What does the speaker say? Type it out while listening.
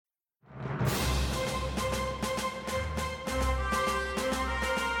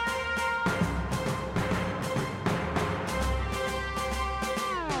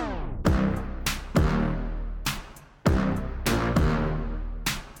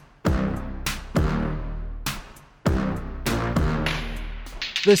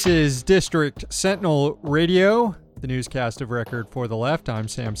This is District Sentinel Radio, the newscast of record for the left. I'm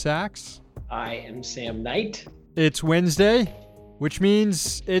Sam Sachs. I am Sam Knight. It's Wednesday, which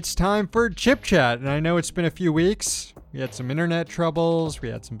means it's time for Chip Chat. And I know it's been a few weeks. We had some internet troubles. We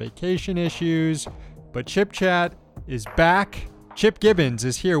had some vacation issues. But Chip Chat is back. Chip Gibbons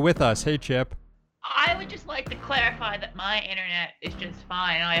is here with us. Hey, Chip. I would just like to clarify that my internet is just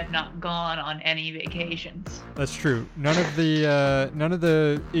fine. I have not gone on any vacations. That's true. None of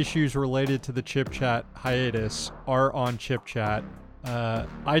the issues related to the Chip Chat hiatus are on Chip Chat.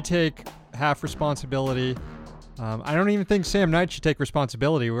 I take half responsibility. I don't even think Sam Knight should take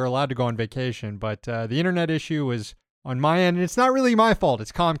responsibility. We were allowed to go on vacation, but the internet issue was on my end, and it's not really my fault.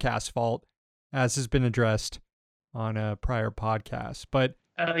 It's Comcast's fault, as has been addressed on a prior podcast. But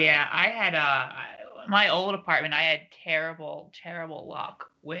oh yeah, I had my old apartment. I had terrible luck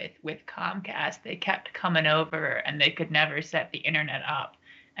with Comcast. They kept coming over, and they could never set the internet up.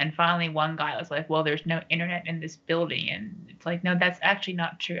 And finally, one guy was like, "Well, there's no internet in this building," and it's like, "No, that's actually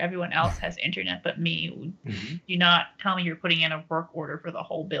not true. Everyone else has internet, but me. Do not tell me you're putting in a work order for the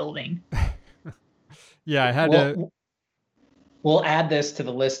whole building." Yeah, I had to. We'll add this to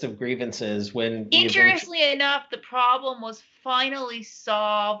the list of grievances when. Interestingly enough, the problem was finally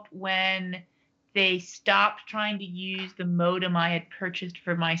solved when they stopped trying to use the modem I had purchased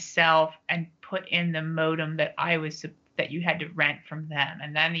for myself and put in the modem that that you had to rent from them,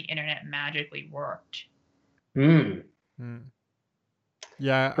 and then the internet magically worked.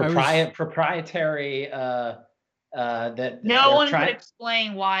 Yeah, proprietary. That no one could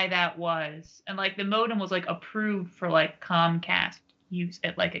explain why that was, and like the modem was like approved for like Comcast use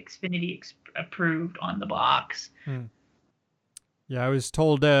at like Xfinity approved on the box. Yeah, I was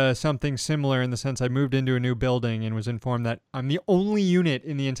told something similar in the sense I moved into a new building and was informed that I'm the only unit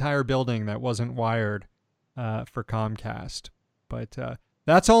in the entire building that wasn't wired for Comcast. But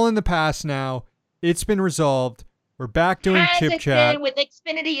that's all in the past now. It's been resolved. We're back doing Chip Chat. With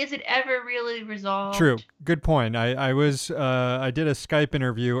Xfinity, is it ever really resolved? True. Good point. I did a Skype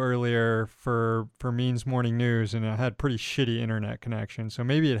interview earlier for Means Morning News, and I had pretty shitty internet connection, so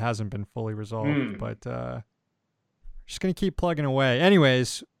maybe it hasn't been fully resolved, but just going to keep plugging away.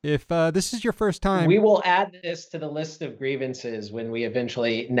 Anyways, if this is your first time... We will add this to the list of grievances when we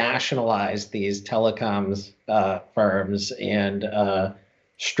eventually nationalize these telecoms firms and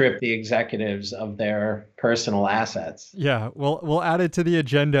strip the executives of their personal assets. Yeah, we'll add it to the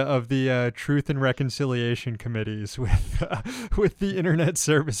agenda of the Truth and Reconciliation committees with the internet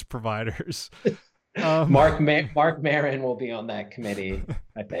service providers. Mark Maron will be on that committee,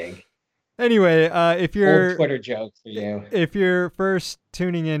 I think. Anyway, if you're old Twitter jokes for you. If you're first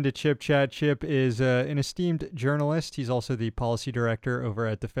tuning in to Chip Chat, Chip is an esteemed journalist. He's also the policy director over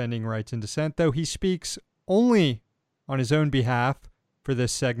at Defending Rights and Dissent, though he speaks only on his own behalf for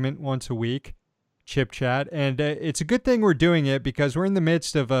this segment once a week, Chip Chat. And it's a good thing we're doing it because we're in the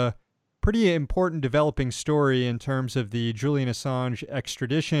midst of a pretty important developing story in terms of the Julian Assange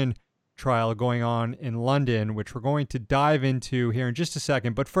extradition trial going on in London, which we're going to dive into here in just a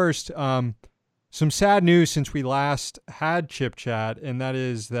second. But first, some sad news since we last had Chip Chat, and that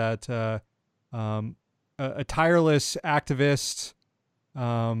is that a tireless activist,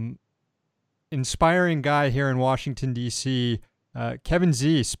 inspiring guy here in Washington, D.C., Kevin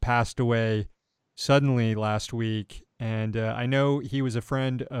Zeese passed away suddenly last week, and I know he was a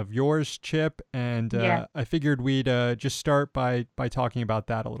friend of yours, Chip, and I figured we'd just start by talking about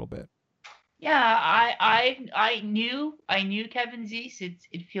that a little bit. Yeah, I knew Kevin Zeese.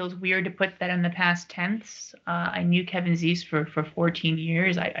 It feels weird to put that in the past tense. I knew Kevin Zeese for 14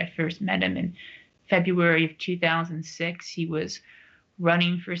 years. I first met him in February of 2006. He was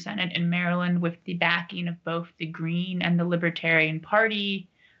running for Senate in Maryland with the backing of both the Green and the Libertarian Party.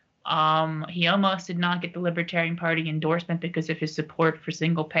 He almost did not get the Libertarian Party endorsement because of his support for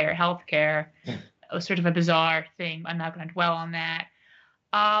single-payer health care. It was sort of a bizarre thing. I'm not going to dwell on that.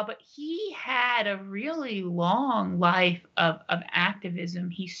 But he had a really long life of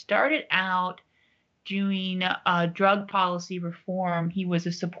activism. He started out doing drug policy reform. He was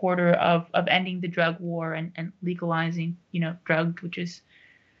a supporter of ending the drug war and legalizing, drugs, which is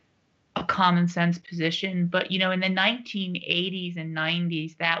a common sense position. But, in the 1980s and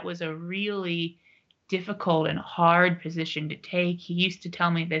 90s, that was a really difficult and hard position to take. He used to tell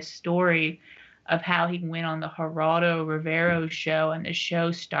me this story of how he went on the Geraldo Rivera show, and the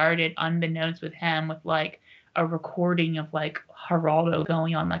show started unbeknownst with him with like a recording of like Geraldo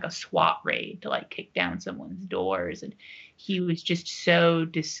going on like a SWAT raid to like kick down someone's doors. And he was just so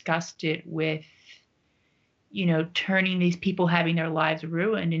disgusted with, turning these people having their lives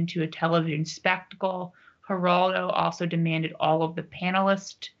ruined into a television spectacle. Geraldo also demanded all of the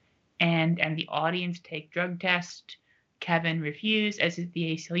panelists and the audience take drug tests. Kevin refused, as is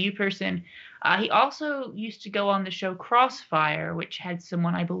the ACLU person. He also used to go on the show Crossfire, which had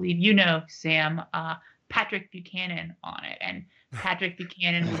someone, I believe you know, Sam, Patrick Buchanan on it. And Patrick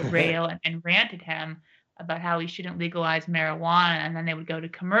Buchanan would rail and rant at him about how he shouldn't legalize marijuana. And then they would go to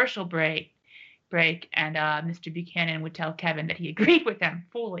commercial break, and Mr. Buchanan would tell Kevin that he agreed with him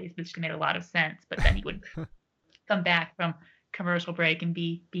fully, which made a lot of sense. But then he would come back from commercial break and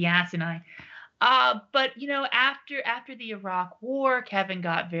be asinine. But after the Iraq War, Kevin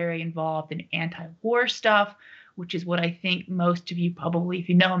got very involved in anti-war stuff, which is what I think most of you probably, if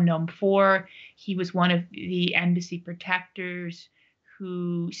you know him for. He was one of the embassy protectors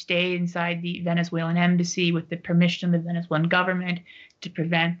who stayed inside the Venezuelan embassy with the permission of the Venezuelan government to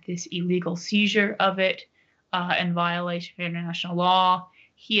prevent this illegal seizure of it in violation of international law.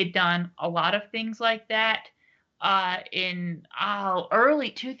 He had done a lot of things like that. In early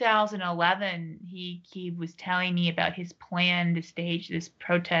 2011, he was telling me about his plan to stage this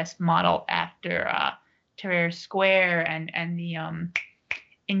protest model after Tahrir Square and the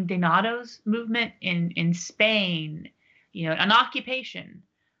Indignados movement in Spain, an occupation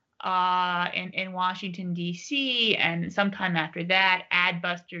in Washington, D.C. And sometime after that,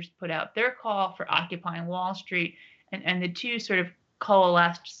 Adbusters put out their call for occupying Wall Street, and the two sort of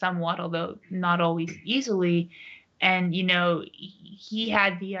coalesced somewhat, although not always easily. And, he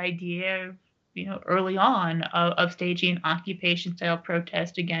had the idea, early on of staging an occupation-style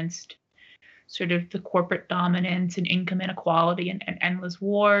protest against sort of the corporate dominance and income inequality and endless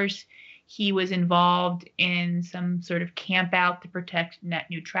wars. He was involved in some sort of camp out to protect net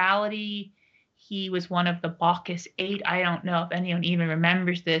neutrality. He was one of the Baucus 8. I don't know if anyone even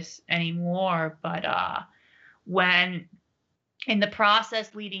remembers this anymore, but when in the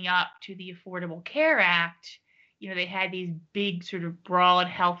process leading up to the Affordable Care Act, they had these big sort of broad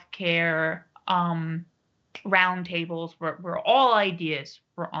healthcare roundtables where all ideas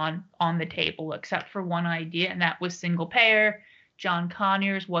were on the table except for one idea, and that was single payer. John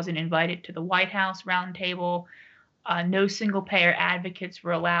Conyers wasn't invited to the White House roundtable. No single payer advocates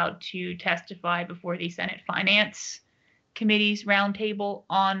were allowed to testify before the Senate Finance Committee's roundtable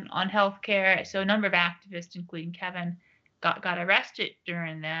on healthcare. So a number of activists, including Kevin, got arrested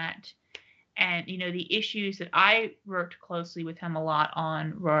during that. And, the issues that I worked closely with him a lot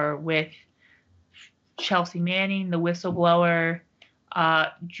on were with Chelsea Manning, the whistleblower,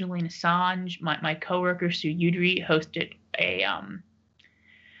 Julian Assange. My coworker, Sue Udry, hosted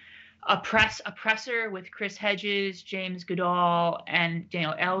a presser with Chris Hedges, James Goodall, and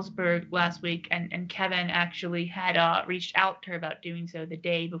Daniel Ellsberg last week. And Kevin actually had reached out to her about doing so the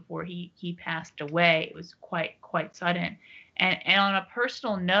day before he passed away. It was quite sudden. And on a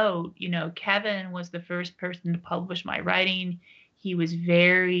personal note, Kevin was the first person to publish my writing. He was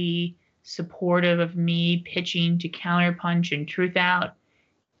very supportive of me pitching to Counterpunch and Truth Out.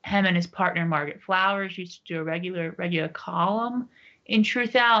 Him and his partner, Margaret Flowers, used to do a regular column in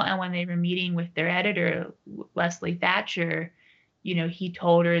Truth Out. And when they were meeting with their editor, Leslie Thatcher, he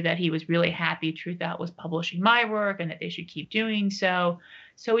told her that he was really happy Truth Out was publishing my work and that they should keep doing so.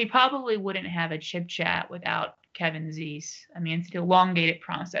 So we probably wouldn't have a Chip Chat without Kevin Zeese. I mean, it's an elongated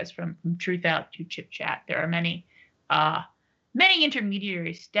process from Truth Out to Chip Chat. There are many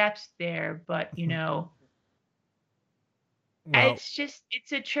intermediary steps there, but well,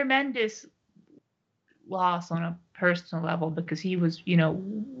 it's a tremendous loss on a personal level because he was,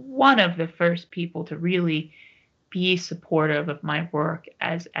 one of the first people to really be supportive of my work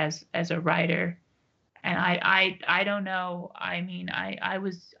as a writer. And I don't know. I mean, I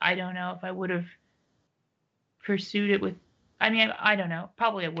don't know if I would have pursued it with, I don't know.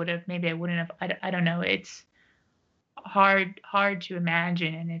 Probably I would have. Maybe I wouldn't have. I don't know. It's hard to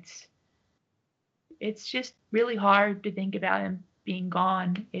imagine, and it's just really hard to think about him being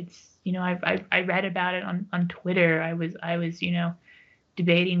gone. It's I read about it on Twitter. I was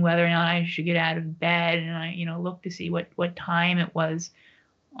debating whether or not I should get out of bed, and I looked to see what time it was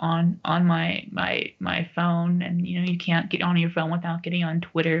on my phone, and you can't get on your phone without getting on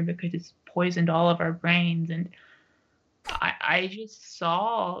Twitter because it's poisoned all of our brains. And I just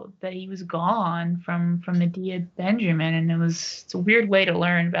saw that he was gone from the Dia Benjamin, and it's a weird way to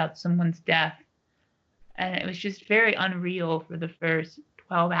learn about someone's death, and it was just very unreal for the first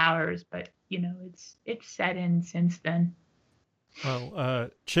 12 hours, but it's set in since then. Well,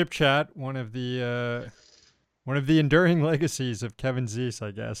 Chip Chat, one of the enduring legacies of Kevin Zeese,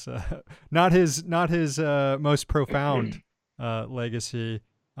 I guess. Not his most profound legacy.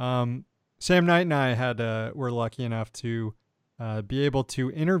 Sam Knight and I were lucky enough to be able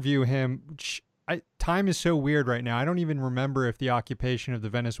to interview him, which time is so weird right now. I don't even remember if the occupation of the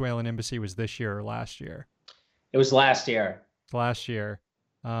Venezuelan embassy was this year or last year. It was last year. Last year.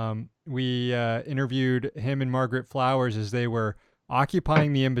 We interviewed him and Margaret Flowers as they were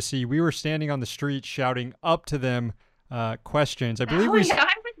occupying the embassy. We were standing on the street shouting up to them questions. I believe I was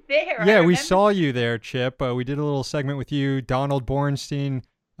there. Yeah, we saw you there, Chip. We did a little segment with you. Donald Bornstein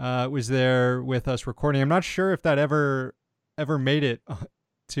was there with us recording. I'm not sure if that ever made it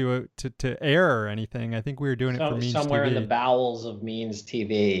to air or anything. I think we were doing it for Means somewhere TV. in the bowels of Means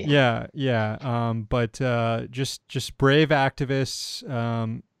TV. Yeah. But just brave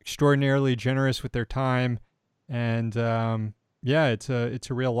activists, extraordinarily generous with their time, and it's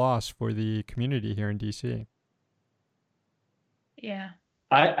a real loss for the community here in DC. Yeah.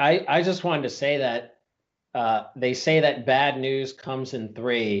 I just wanted to say that they say that bad news comes in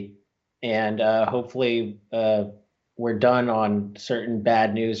three, and hopefully we're done on certain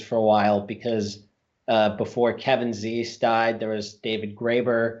bad news for a while, because before Kevin Zeese died, there was David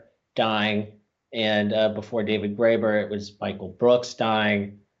Graeber dying, and before David Graeber, it was Michael Brooks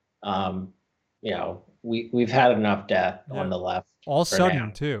dying. We've had enough death on the left. All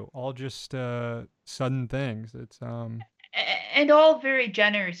sudden too. All just sudden things. It's and all very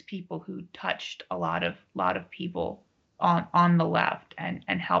generous people who touched a lot of people on the left and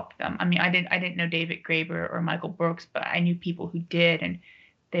helped them. I mean, I didn't know David Graeber or Michael Brooks, but I knew people who did, and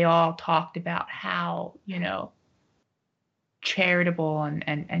they all talked about how, charitable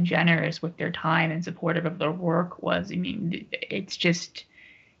and generous with their time and supportive of their work was. I mean, it's just,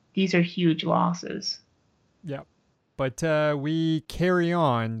 these are huge losses. Yeah. But we carry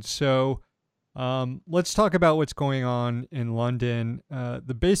on. So let's talk about what's going on in London.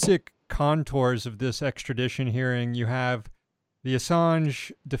 The basic contours of this extradition hearing: you have the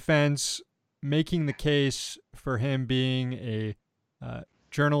Assange defense making the case for him being a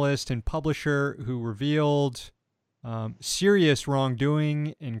journalist and publisher who revealed serious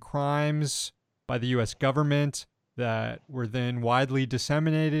wrongdoing and crimes by the U.S. government that were then widely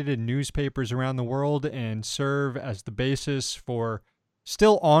disseminated in newspapers around the world and serve as the basis for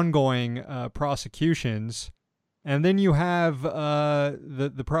still ongoing prosecutions. And then you have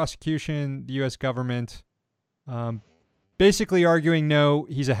the prosecution, the U.S. government, basically arguing, no,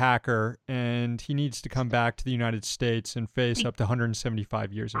 he's a hacker and he needs to come back to the United States and face up to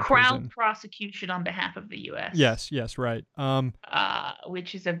 175 years in prison. Crown prosecution on behalf of the U.S. Yes, right.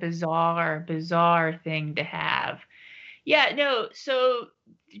 Which is a bizarre thing to have. Yeah, no, so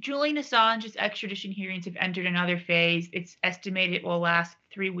Julian Assange's extradition hearings have entered another phase. It's estimated it will last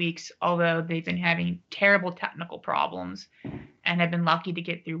 3 weeks, although they've been having terrible technical problems and have been lucky to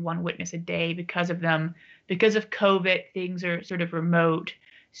get through one witness a day because of them. Because of COVID, things are sort of remote.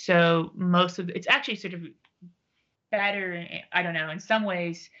 So it's actually sort of better. I don't know. In some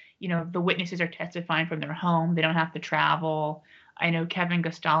ways, the witnesses are testifying from their home. They don't have to travel. I know Kevin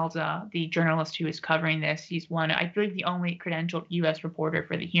Gastalza, the journalist who is covering this, he's I believe, the only credentialed U.S. reporter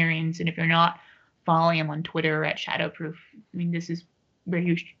for the hearings. And if you're not following him on Twitter at Shadowproof, I mean, this is where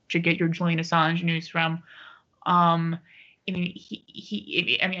you should get your Julian Assange news from. I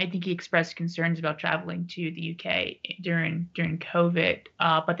think he expressed concerns about traveling to the UK during COVID,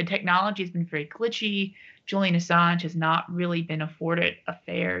 but the technology has been very glitchy. Julian Assange has not really been afforded a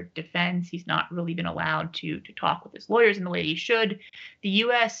fair defense. He's not really been allowed to talk with his lawyers in the way he should. The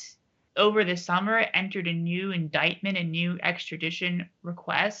U.S. over the summer entered a new indictment, a new extradition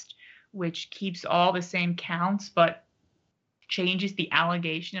request, which keeps all the same counts, but changes the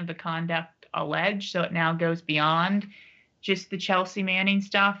allegation of the conduct alleged. So it now goes beyond just the Chelsea Manning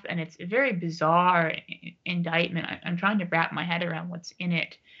stuff. And it's a very bizarre indictment. I'm trying to wrap my head around what's in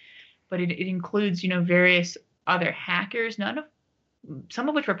it. But it includes, various other hackers, some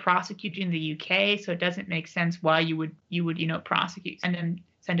of which were prosecuted in the UK. So it doesn't make sense why you would prosecute and then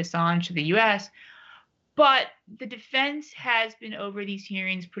send Assange to the US. But the defense has been over these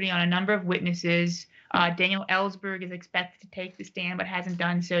hearings putting on a number of witnesses. Daniel Ellsberg is expected to take the stand, but hasn't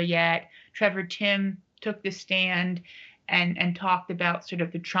done so yet. Trevor Timm took the stand and talked about sort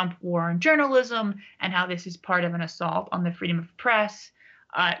of the Trump war on journalism and how this is part of an assault on the freedom of press.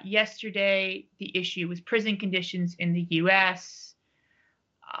 Yesterday, the issue was prison conditions in the U.S.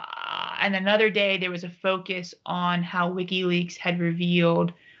 And another day, there was a focus on how WikiLeaks had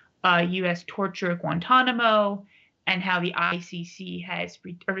revealed U.S. torture at Guantanamo and how the ICC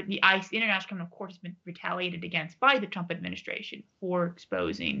the International Criminal Court has been retaliated against by the Trump administration for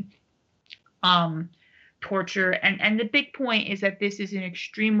exposing torture. And the big point is that this is an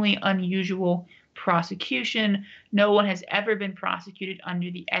extremely unusual prosecution. No one has ever been prosecuted under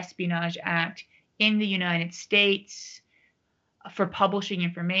the Espionage Act in the United States. for publishing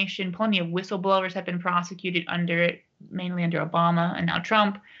information. Plenty of whistleblowers have been prosecuted under it, mainly under Obama and now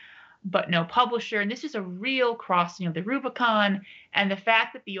Trump, but no publisher. And this is a real crossing of the Rubicon. And the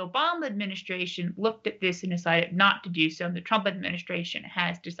fact that the Obama administration looked at this and decided not to do so, and the Trump administration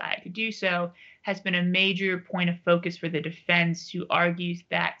has decided to do so, has been a major point of focus for the defense, who argues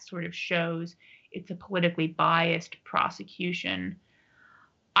that sort of shows it's a politically biased prosecution.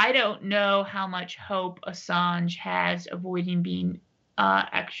 I don't know how much hope Assange has avoiding being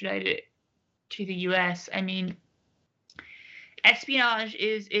extradited to the U.S. I mean, espionage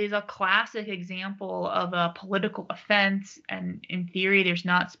is a classic example of a political offense, and in theory, there's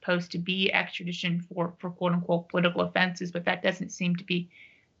not supposed to be extradition for quote unquote political offenses, but that doesn't seem to be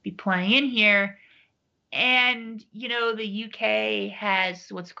playing in here. And the UK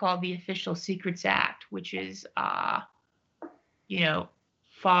has what's called the Official Secrets Act, which is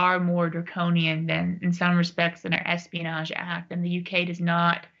far more draconian than, in some respects, than our Espionage Act. And the UK does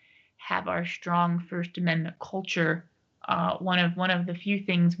not have our strong First Amendment culture. One of the few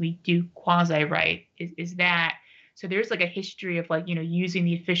things we do quasi-right is that. So there's like a history of using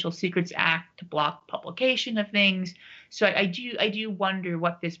the Official Secrets Act to block publication of things. So I do wonder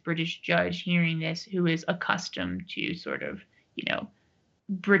what this British judge hearing this, who is accustomed to sort of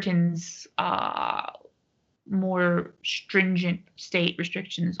Britain's more stringent state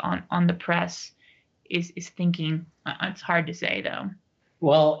restrictions on the press, is thinking. It's hard to say, though.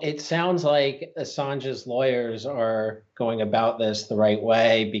 Well, it sounds like Assange's lawyers are going about this the right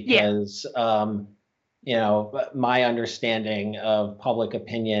way, because my understanding of public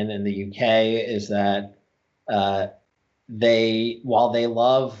opinion in the UK is that while they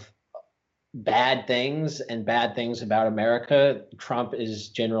love bad things and bad things about America, Trump is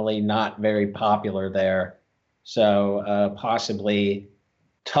generally not very popular there. So possibly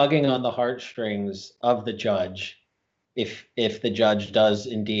tugging on the heartstrings of the judge, if the judge does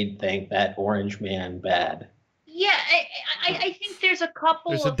indeed think that orange man bad. Yeah, I think there's a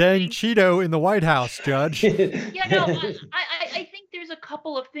couple. There's a dang Cheeto in the White House, Judge. Yeah, no, I think there's a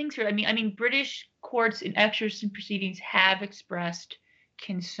couple of things here. I mean, British courts in extradition proceedings have expressed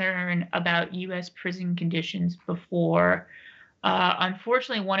concern about U.S. prison conditions before.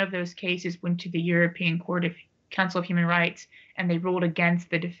 Unfortunately, one of those cases went to the European Council of Human Rights, and they ruled against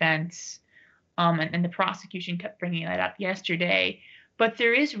the defense. And the prosecution kept bringing that up yesterday. But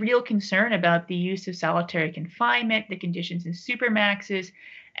there is real concern about the use of solitary confinement, the conditions in supermaxes.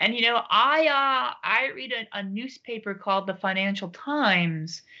 And, I read a newspaper called the Financial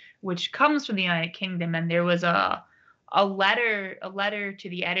Times, which comes from the United Kingdom. And there was a letter to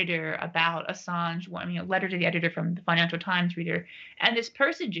the editor about Assange. A letter to the editor from the Financial Times reader. And this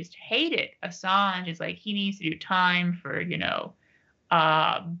person just hated Assange. It's like he needs to do time for,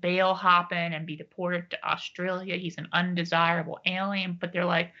 bail hopping and be deported to Australia. He's an undesirable alien. But they're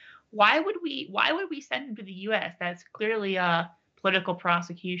like, why would we send him to the U.S.? That's clearly a political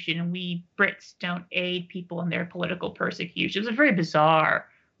prosecution, and we Brits don't aid people in their political persecution. It was a very bizarre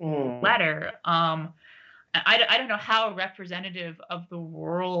letter. I don't know how representative of the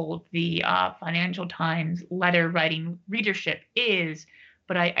world the Financial Times letter writing readership is,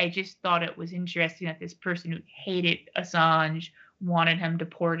 but I just thought it was interesting that this person who hated Assange wanted him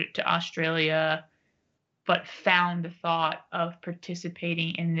deported to Australia, but found the thought of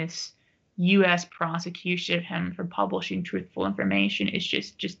participating in this U.S. prosecution of him for publishing truthful information is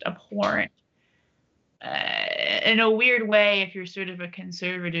just abhorrent. In a weird way, if you're sort of a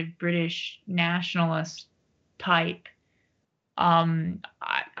conservative British nationalist type, I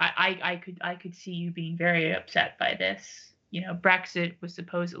could see you being very upset by this. Brexit was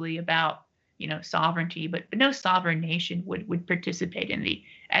supposedly about sovereignty, but no sovereign nation would participate in the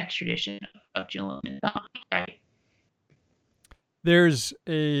extradition of Julian Assange, right? There's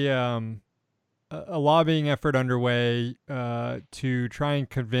a lobbying effort underway to try and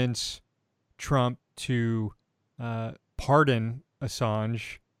convince Trump to pardon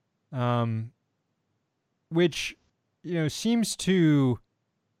Assange, which seems to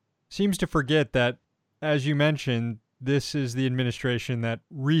forget that, as you mentioned, this is the administration that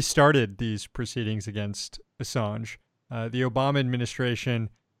restarted these proceedings against Assange. The Obama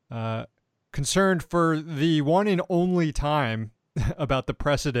administration, concerned for the one and only time about the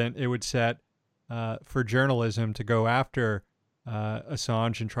precedent it would set for journalism to go after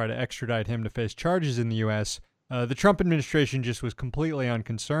Assange and try to extradite him to face charges in the U.S., the Trump administration just was completely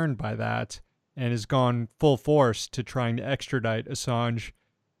unconcerned by that and has gone full force to trying to extradite Assange.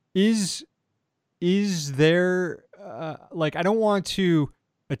 Is there... I don't want to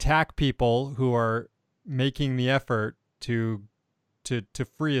attack people who are making the effort to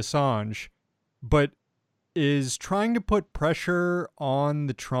free Assange, but is trying to put pressure on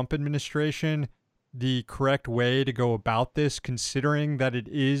the Trump administration the correct way to go about this, considering that it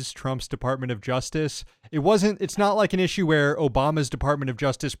is Trump's Department of Justice? It's not like an issue where Obama's Department of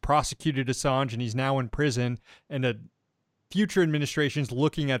Justice prosecuted Assange and he's now in prison and a future administration's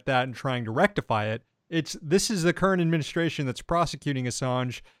looking at that and trying to rectify it. This is the current administration that's prosecuting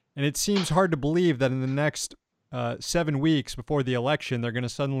Assange, and it seems hard to believe that in the next 7 weeks before the election, they're going to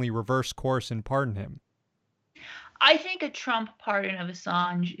suddenly reverse course and pardon him. I think a Trump pardon of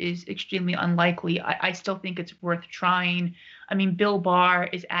Assange is extremely unlikely. I still think it's worth trying. I mean, Bill Barr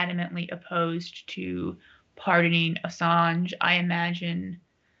is adamantly opposed to pardoning Assange. I imagine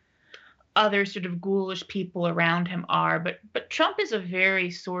other sort of ghoulish people around him are, but Trump is a very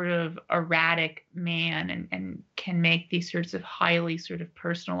sort of erratic man and can make these sorts of highly sort of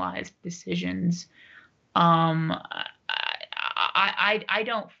personalized decisions. I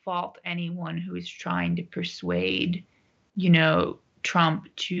don't fault anyone who is trying to persuade,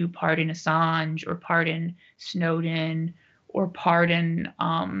 Trump to pardon Assange or pardon Snowden or pardon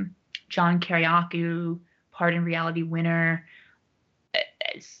John Kiriakou, pardon Reality Winner.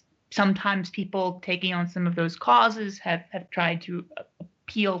 Sometimes people taking on some of those causes have tried to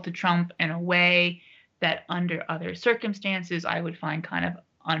appeal to Trump in a way that under other circumstances I would find kind of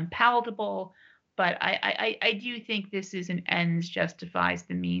unpalatable. But I do think this is an ends justifies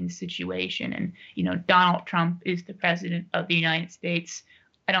the means situation. And, Donald Trump is the president of the United States.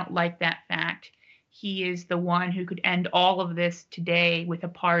 I don't like that fact. He is the one who could end all of this today with a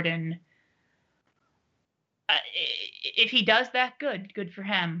pardon. If he does that, good for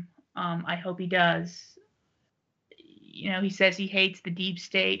him. I hope he does. He says he hates the deep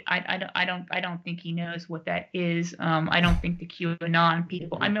state. I don't think he knows what that is. I don't think the QAnon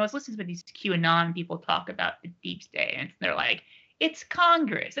people. I was listening to these QAnon people talk about the deep state, and they're like, it's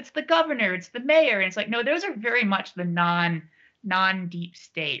Congress, it's the governor, it's the mayor, and it's like, no, those are very much the non-deep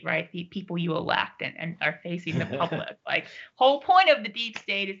state, right? The people you elect and are facing the public. Like, whole point of the deep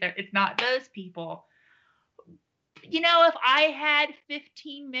state is that it's not those people. If I had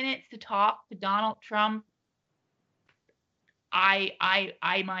 15 minutes to talk to Donald Trump, I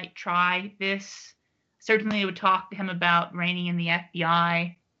might try this. Certainly would talk to him about reining in the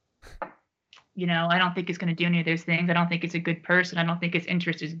FBI. I don't think it's going to do any of those things. I don't think it's a good person. I don't think his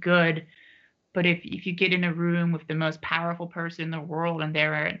interest is good. But if you get in a room with the most powerful person in the world and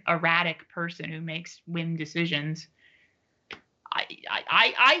they're an erratic person who makes whim decisions,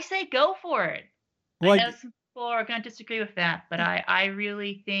 I say go for it. I know some people are going to disagree with that, but I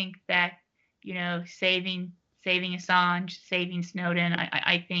really think that, saving Assange, saving Snowden,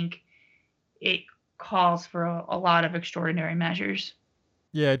 I think it calls for a lot of extraordinary measures.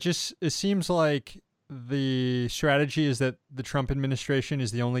 Yeah, it seems like the strategy is that the Trump administration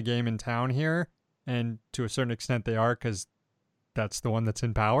is the only game in town here, and to a certain extent they are, because that's the one that's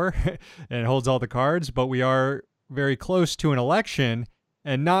in power and holds all the cards, but we are very close to an election,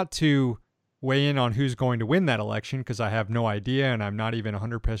 and not to weigh in on who's going to win that election, because I have no idea, and I'm not even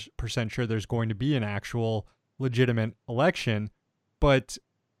 100% sure there's going to be an actual legitimate election. But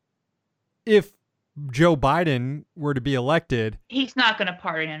if Joe Biden were to be elected, he's not going to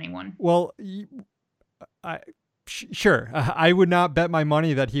pardon anyone. Well, sure, I would not bet my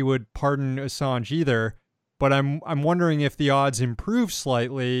money that he would pardon Assange either. But I'm wondering if the odds improve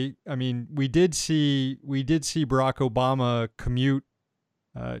slightly. I mean, we did see Barack Obama commute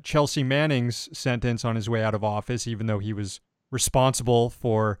Chelsea Manning's sentence on his way out of office, even though he was responsible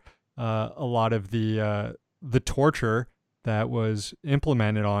for a lot of the torture that was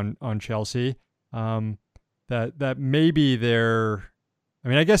implemented on Chelsea. That maybe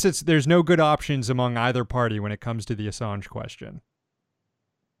I guess there's no good options among either party when it comes to the Assange question.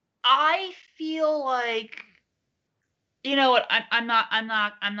 I feel like, what, I'm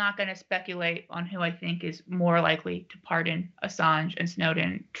not going to speculate on who I think is more likely to pardon Assange and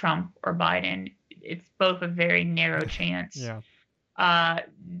Snowden, Trump or Biden. It's both a very narrow chance. Yeah.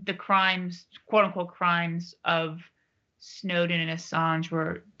 The crimes, quote unquote crimes of Snowden and Assange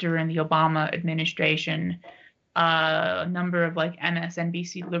were during the Obama administration. A number of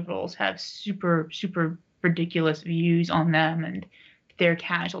MSNBC liberals have super, super ridiculous views on them, and they're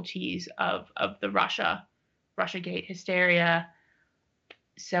casualties of the Russiagate hysteria.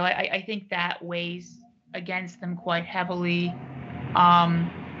 So I think that weighs against them quite heavily.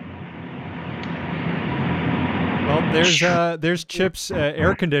 Well, there's Chip's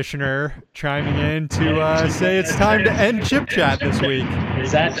air conditioner chiming in to say it's time to end Chip Chat this week.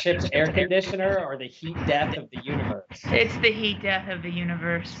 Is that Chip's air conditioner or the heat death of the universe? It's the heat death of the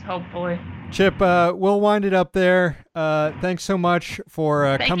universe, hopefully. Chip, we'll wind it up there. Thanks so much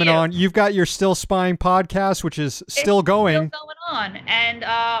for coming on. You've got your Still Spying podcast, which is still going. Still going on. And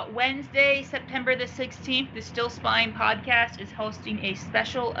Wednesday, September the 16th, the Still Spying podcast is hosting a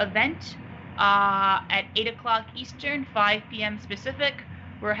special event at 8 o'clock Eastern, 5 p.m. Pacific.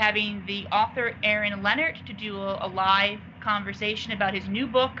 We're having the author Aaron Leonard to do a live conversation about his new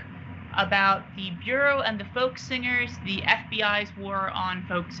book about the Bureau and the folk singers, the FBI's war on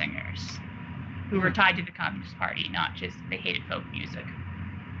folk singers, who were tied to the Communist Party, not just they hated folk music.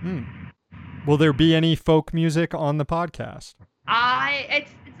 Will there be any folk music on the podcast?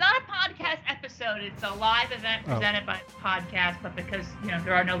 It's not a podcast episode. It's a live event presented by the podcast, but because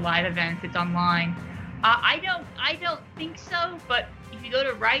there are no live events, it's online. I don't think so, but if you go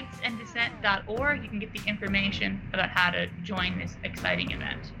to rightsanddissent.org, you can get the information about how to join this exciting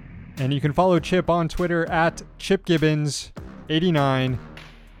event. And you can follow Chip on Twitter at ChipGibbons89.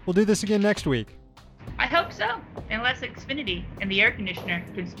 We'll do this again next week. I hope so, unless Xfinity and the air conditioner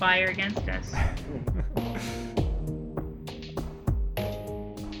conspire against us.